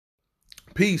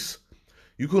Peace.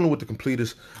 You coolin' with the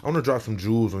completest. I want to drop some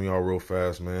jewels on y'all real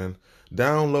fast, man.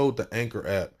 Download the Anchor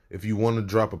app if you want to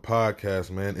drop a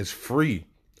podcast, man. It's free.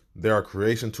 There are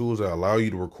creation tools that allow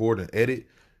you to record and edit.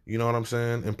 You know what I'm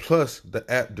saying? And plus, the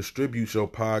app distributes your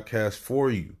podcast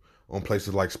for you on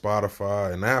places like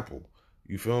Spotify and Apple.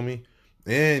 You feel me?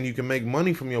 And you can make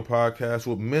money from your podcast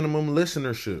with minimum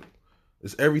listenership.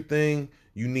 It's everything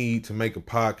you need to make a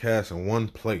podcast in one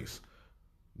place.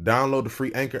 Download the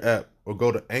free Anchor app or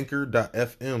go to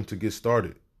anchor.fm to get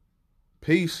started.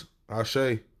 Peace.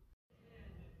 Ashe.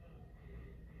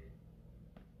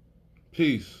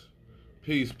 Peace.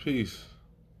 Peace. Peace.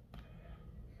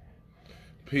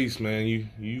 Peace, man.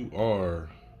 You are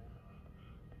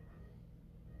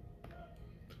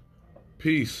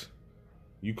peace.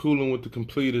 You cooling with the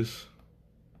completest.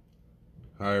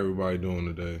 How everybody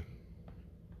doing today?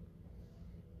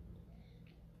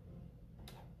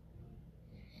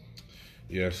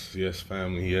 Yes,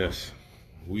 family, yes.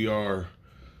 We are.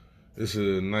 It's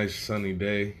a nice sunny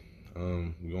day.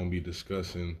 We're gonna be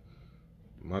discussing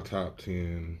my top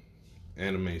 10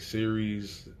 anime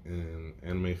series and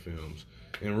anime films.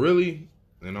 And really,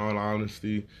 in all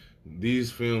honesty,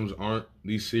 these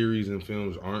series and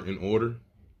films aren't in order.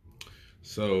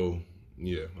 So,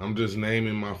 yeah, I'm just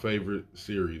naming my favorite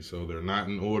series. So they're not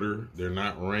in order, they're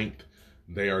not ranked.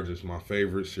 They are just my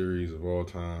favorite series of all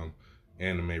time,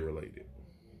 anime related.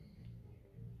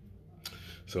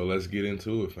 So let's get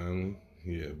into it, family.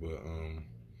 Yeah, but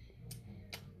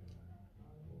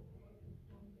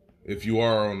if you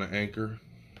are on the Anchor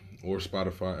or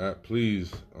Spotify app,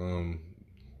 please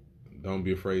don't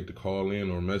be afraid to call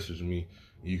in or message me.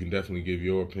 You can definitely give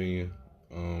your opinion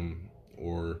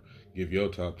or give your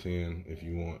top 10 if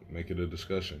you want. Make it a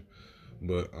discussion.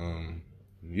 But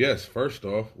yes, first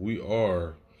off, we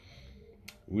are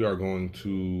going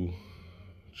to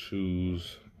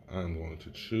choose. I'm going to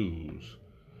choose.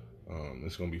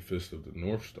 It's going to be Fist of the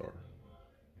North Star.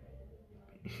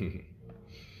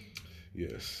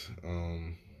 Yes.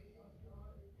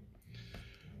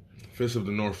 Fist of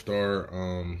the North Star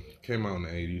came out in the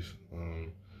 80s.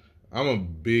 I'm a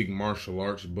big martial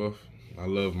arts buff. I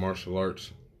love martial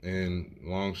arts. And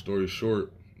long story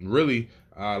short, really,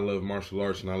 I love martial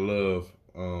arts and I love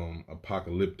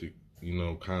apocalyptic,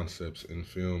 concepts in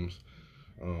films.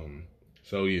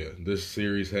 So yeah, this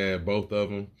series had both of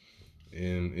them,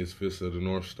 and it's Fist of the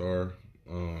North Star.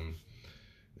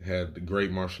 Had the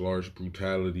great martial arts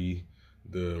brutality.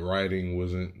 The writing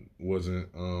wasn't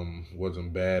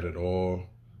bad at all,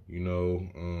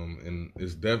 and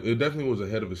it definitely was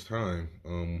ahead of its time,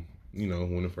 when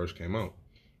it first came out.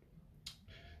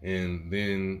 And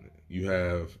then you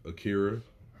have Akira,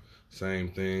 same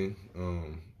thing,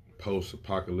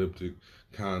 post-apocalyptic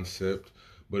concept,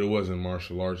 but it wasn't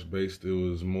martial arts based. It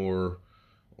was more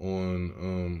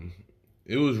on,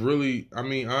 it was really, I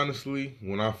mean, honestly,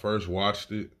 when I first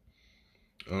watched it,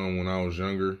 when I was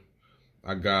younger,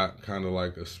 I got kind of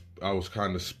like I was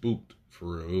kind of spooked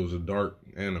for real. It was a dark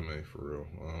anime for real.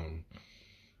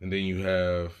 And then you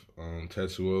have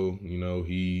Tetsuo.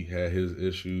 He had his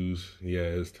issues. He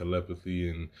had his telepathy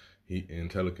and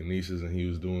telekinesis, and he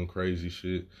was doing crazy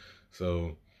shit.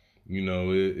 So,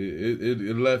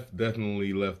 it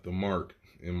definitely left the mark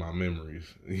in my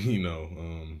memories.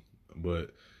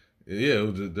 But yeah,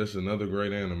 it was just another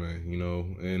great anime.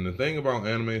 And the thing about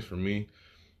animes for me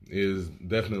is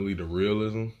definitely the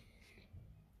realism.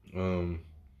 Um,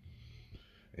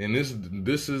 and this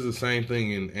is the same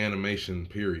thing in animation,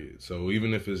 period. So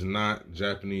even if it's not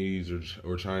Japanese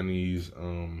or Chinese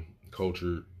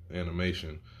cultured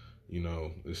animation,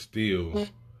 it's still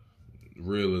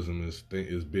realism is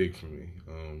big for me.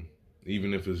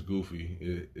 Even if it's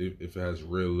goofy, if it has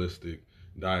realistic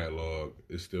dialogue,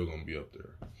 it's still gonna be up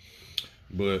there.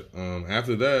 But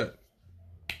after that,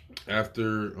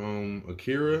 after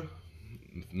Akira,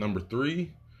 number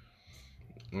 3.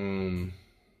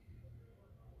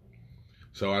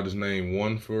 So I just named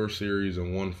one for a series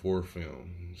and one for a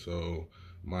film. So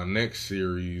my next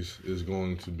series is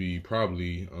going to be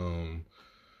probably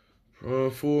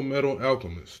Full Metal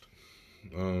Alchemist.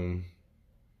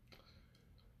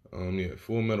 Yeah,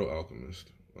 Full Metal Alchemist.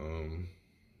 One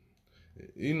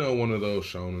of those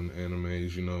shonen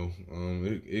animes.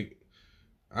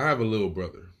 I have a little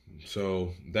brother,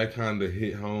 so that kind of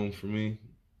hit home for me,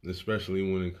 especially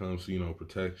when it comes to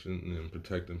protection and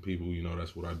protecting people.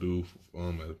 That's what I do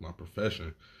as my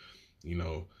profession.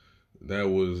 That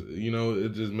was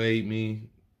it just made me.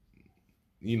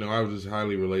 I was just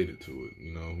highly related to it.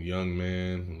 Young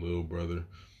man, little brother.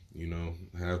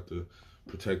 Have to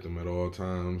protect them at all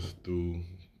times through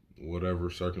whatever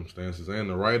circumstances, and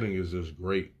the writing is just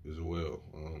great as well.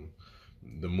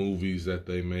 the movies that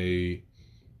they made,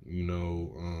 you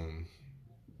know,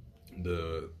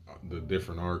 the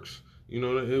different arcs. You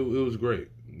know, it was great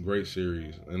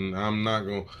series, and I'm not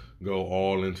gonna go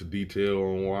all into detail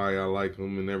on why I like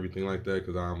them and everything like that,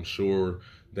 because I'm sure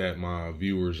that my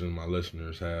viewers and my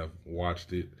listeners have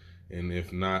watched it, and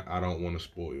if not, I don't want to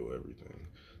spoil everything.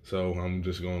 So I'm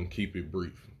just gonna keep it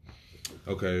brief.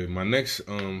 Okay, my next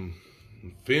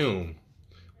film,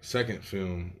 second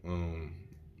film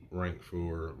ranked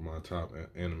for my top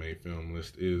anime film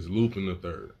list is Lupin the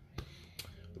Third.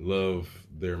 Love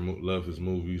his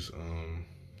movies.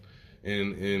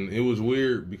 And it was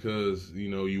weird because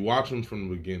you watch them from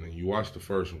the beginning. You watch the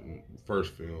first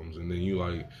films, and then you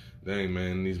like, dang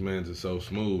man, these mans are so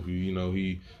smooth. He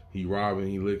robbing,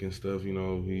 he licking stuff. He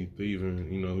thieving.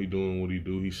 He doing what he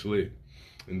do. He slick.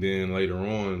 And then later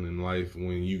on in life,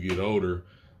 when you get older,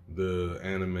 the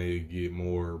anime get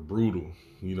more brutal.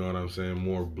 You know what I'm saying?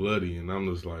 More bloody, and I'm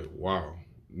just like, wow.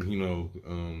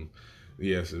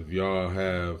 Yes, if y'all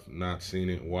have not seen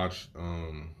it, watch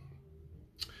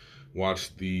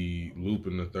the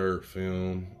Lupin the Third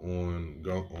film on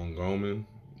Gomen.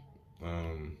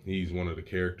 He's one of the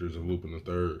characters of Lupin the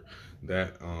Third.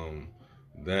 That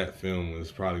film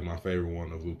is probably my favorite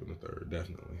one of Lupin the Third,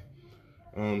 definitely.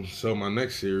 So my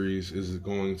next series is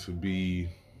going to be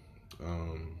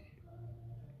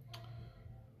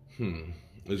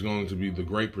The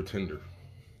Great Pretender.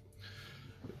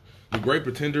 The Great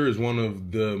Pretender is one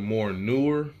of the more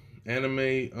newer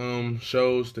anime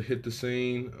shows to hit the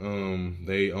scene.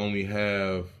 They only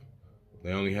have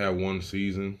one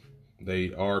season.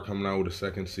 They are coming out with a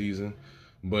second season,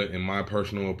 but in my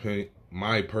personal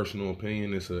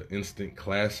opinion, it's an instant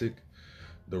classic.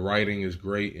 The writing is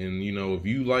great, and if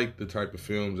you like the type of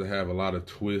films that have a lot of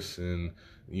twists and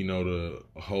the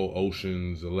whole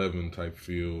Ocean's 11 type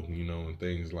feel, and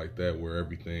things like that, where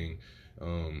everything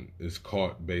is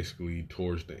caught basically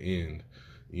towards the end,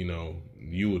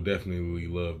 you will definitely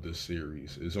love this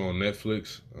series. It's on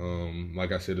Netflix.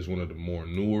 Like I said, it's one of the more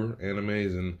newer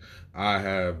animes, and I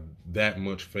have that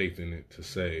much faith in it to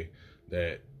say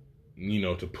that,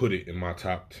 to put it in my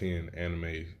top 10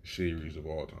 anime series of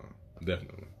all time.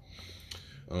 Definitely.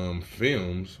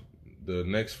 Films. The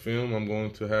next film I'm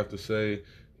going to have to say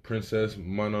Princess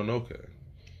Mononoke.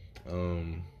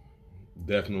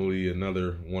 Definitely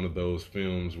another one of those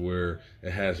films where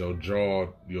it has your jaw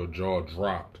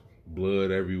dropped, blood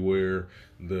everywhere.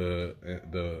 The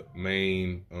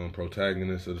main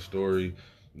protagonist of the story,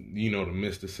 the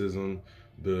mysticism.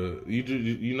 If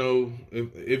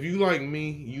you like me,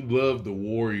 you love the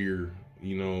warrior.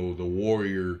 The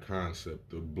warrior concept,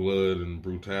 the blood and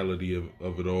brutality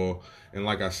of it all. And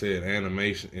like I said, anime,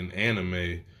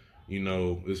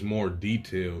 it's more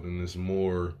detailed, and it's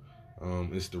more,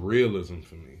 it's the realism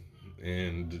for me.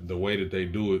 And the way that they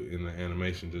do it in the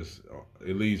animation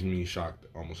it leaves me shocked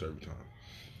almost every time.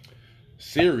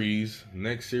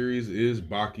 Next series is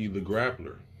Baki the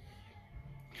Grappler.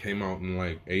 Came out in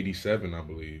like 87, I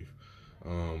believe.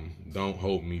 Don't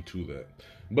hold me to that.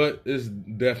 But it's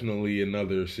definitely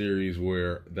another series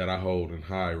that I hold in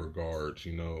high regards.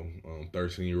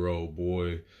 13-year-old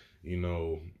boy,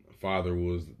 father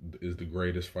is the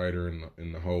greatest fighter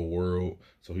in the whole world.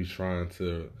 So he's trying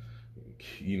to,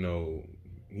 keep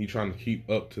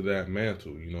up to that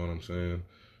mantle. You know what I'm saying?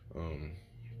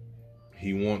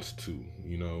 He wants to.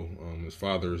 His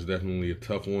father is definitely a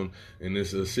tough one, and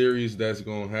it's a series that's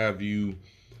gonna have you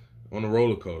on a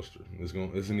roller coaster.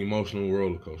 It's an emotional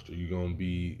roller coaster. You're gonna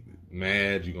be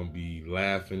mad. You're gonna be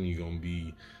laughing. You're gonna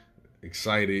be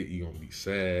excited. You're gonna be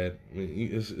sad. I mean,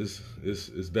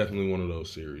 it's definitely one of those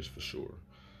series for sure.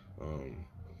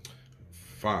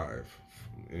 4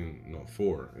 in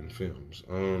films.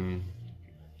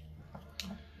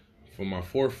 For my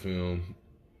fourth film,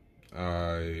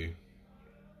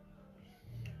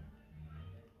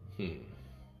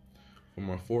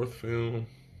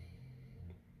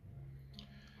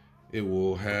 it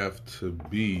will have to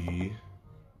be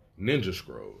Ninja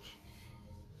Scrolls.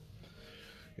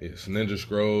 It's Ninja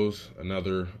Scrolls,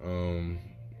 another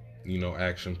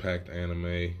action-packed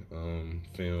anime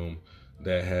film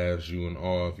that has you in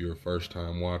awe if you're a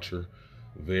first-time watcher.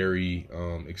 Very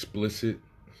explicit,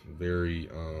 very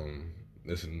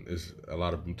it's a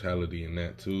lot of brutality in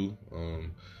that too.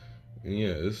 And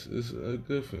yeah, it's a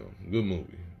good film, good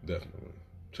movie, definitely.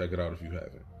 Check it out if you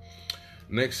haven't.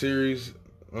 Next series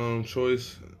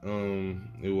choice,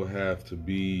 it will have to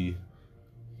be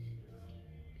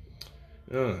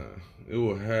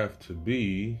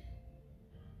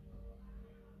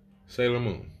Sailor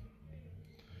Moon.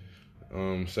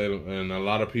 And a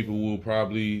lot of people will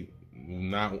probably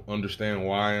not understand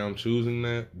why I'm choosing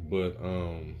that, but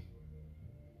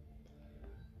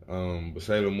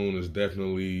Sailor Moon is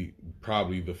definitely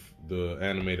probably the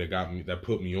anime that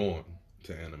put me on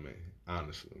to anime.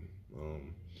 Honestly,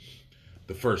 um,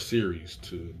 the first series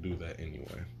to do that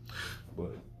anyway.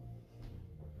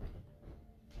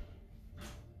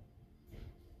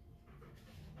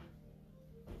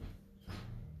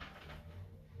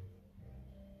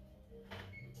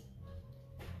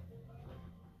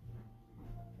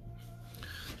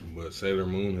 But Sailor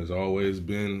Moon has always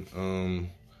been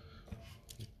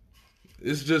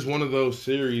it's just one of those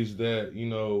series that,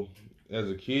 as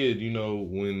a kid,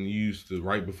 when you used to,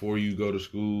 right before you go to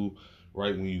school,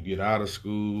 right when you get out of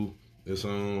school, it's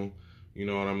on. You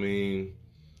know what I mean?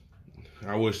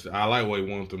 I like way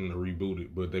want them to reboot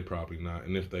it, but they probably not.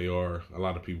 And if they are, a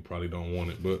lot of people probably don't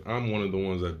want it. But I'm one of the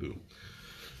ones that do.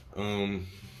 Um,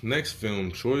 Next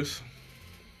film choice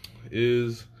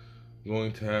is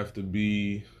going to have to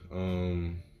be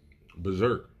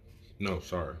Berserk. No,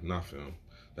 sorry, not film.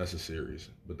 That's a series,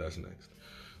 but that's next.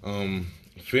 Um,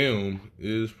 Film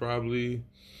is probably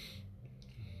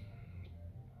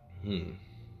hmm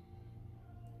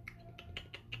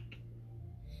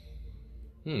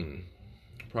hmm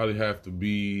probably have to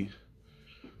be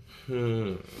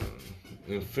in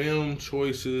film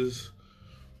choices.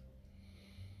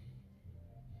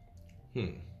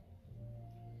 Hmm,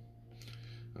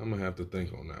 I'm gonna have to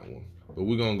think on that one. But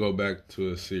we're gonna go back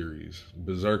to a series.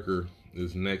 Berserker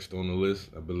is next on the list.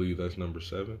 I believe that's number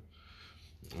 7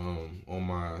 on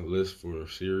my list for a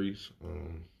series.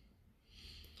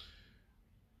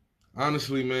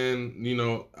 Honestly, man,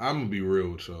 I'm gonna be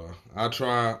real with y'all. I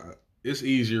try. It's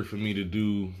easier for me to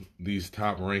do these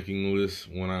top ranking lists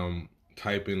when I'm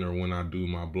typing or when I do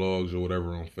my blogs or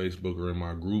whatever on Facebook or in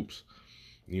my groups.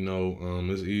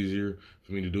 It's easier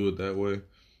for me to do it that way.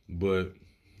 But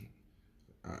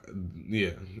I,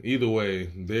 yeah, either way,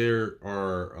 there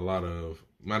are a lot of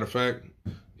matter of fact.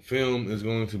 Film is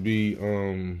going to be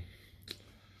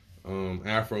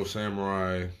Afro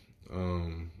Samurai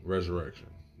Resurrection.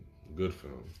 Good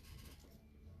film.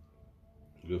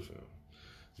 Good film.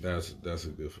 That's a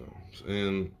good film.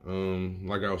 And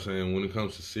like I was saying, when it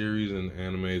comes to series and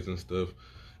animes and stuff,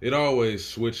 it always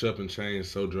switch up and change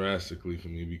so drastically for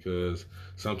me because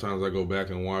sometimes I go back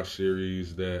and watch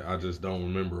series that I just don't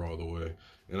remember all the way.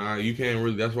 And you can't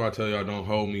really that's why I tell y'all don't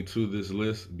hold me to this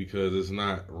list because it's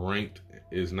not ranked,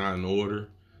 it's not in order.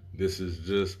 This is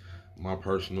just my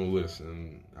personal list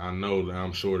and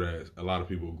I'm sure that a lot of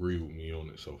people agree with me on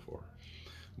it so far.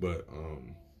 But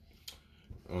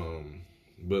um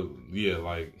but yeah,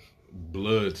 like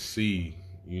Blood Sea,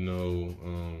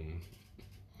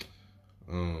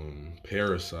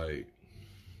 Parasite,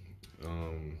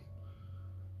 um,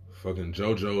 fucking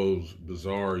JoJo's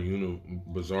Bizarre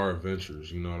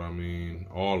Adventures. You know what I mean?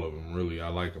 All of them, really. I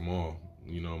like them all.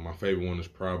 My favorite one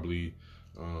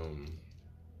um,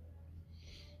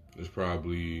 is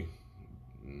probably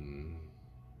mm,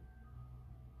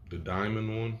 the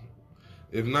Diamond one.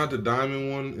 If not the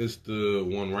Diamond one, it's the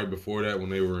one right before that when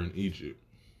they were in Egypt.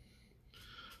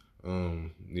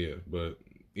 Yeah, but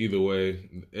either way,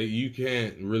 you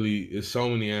can't really. It's so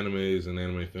many animes and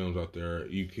anime films out there.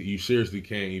 You seriously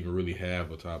can't even really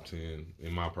have a top 10,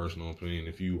 in my personal opinion,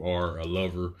 if you are a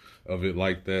lover of it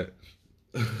like that,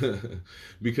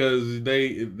 because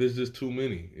there's just too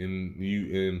many, and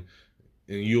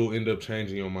you'll end up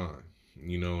changing your mind,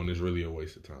 and it's really a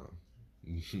waste of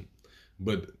time.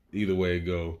 But either way it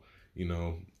go, you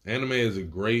know, anime is a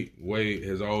great way.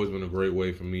 Has always been a great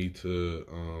way for me to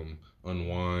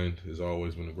unwind. Has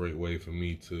always been a great way for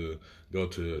me to go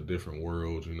to different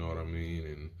worlds. You know what I mean,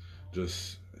 and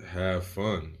just have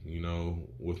fun.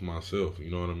 With myself. You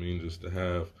know what I mean, just to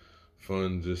have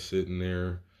fun, just sitting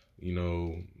there.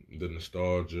 The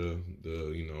nostalgia,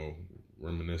 the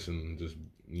reminiscing, just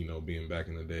being back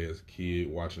in the day as a kid,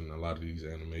 watching a lot of these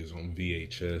animes on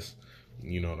VHS.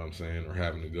 You know what I'm saying? Or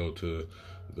having to go to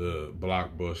the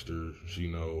Blockbusters,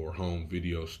 or home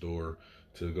video store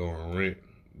to go and rent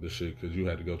the shit because you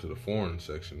had to go to the foreign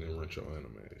section and rent your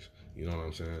animes. You know what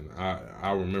I'm saying?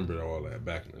 I remember all that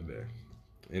back in the day,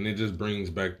 and it just brings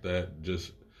back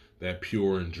that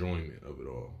pure enjoyment of it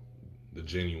all, the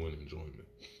genuine enjoyment.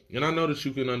 And I know that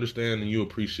you can understand and you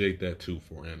appreciate that too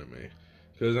for anime,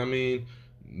 because I mean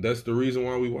that's the reason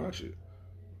why we watch it,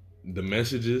 the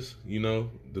messages,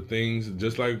 the things,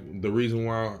 just like the reason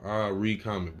why I read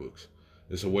comic books.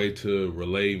 It's a way to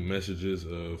relay messages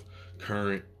of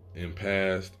current and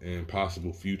past and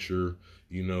possible future,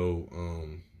 events,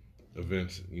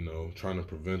 trying to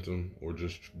prevent them or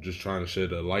just trying to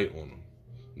shed a light on them,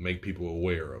 make people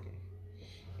aware of them,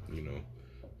 you know.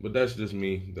 But that's just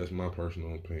me. That's my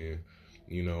personal opinion.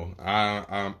 You know,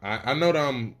 I know that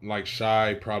I'm like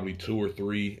shy, probably 2 or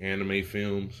 3 anime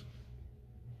films,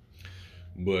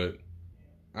 but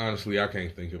honestly, I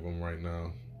can't think of them right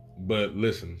now. But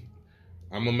listen,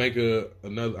 I'm gonna make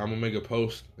a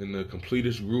post in the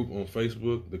Completist group on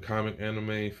Facebook, the comic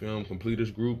anime film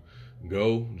Completist group.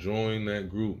 Go join that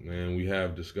group, man. We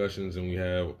have discussions and we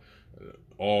have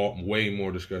all way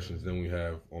more discussions than we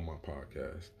have on my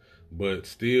podcast. But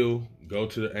still, go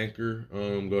to the Anchor,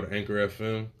 go to Anchor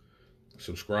FM,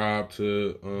 subscribe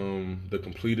to the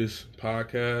Completist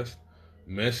podcast.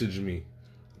 Message me.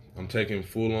 I'm taking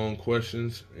full on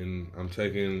questions and I'm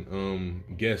taking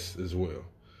guests as well.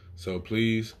 So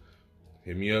please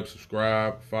hit me up,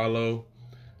 subscribe, follow.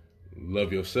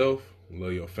 Love yourself,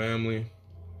 love your family.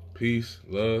 Peace,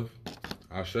 love.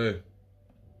 Ashe.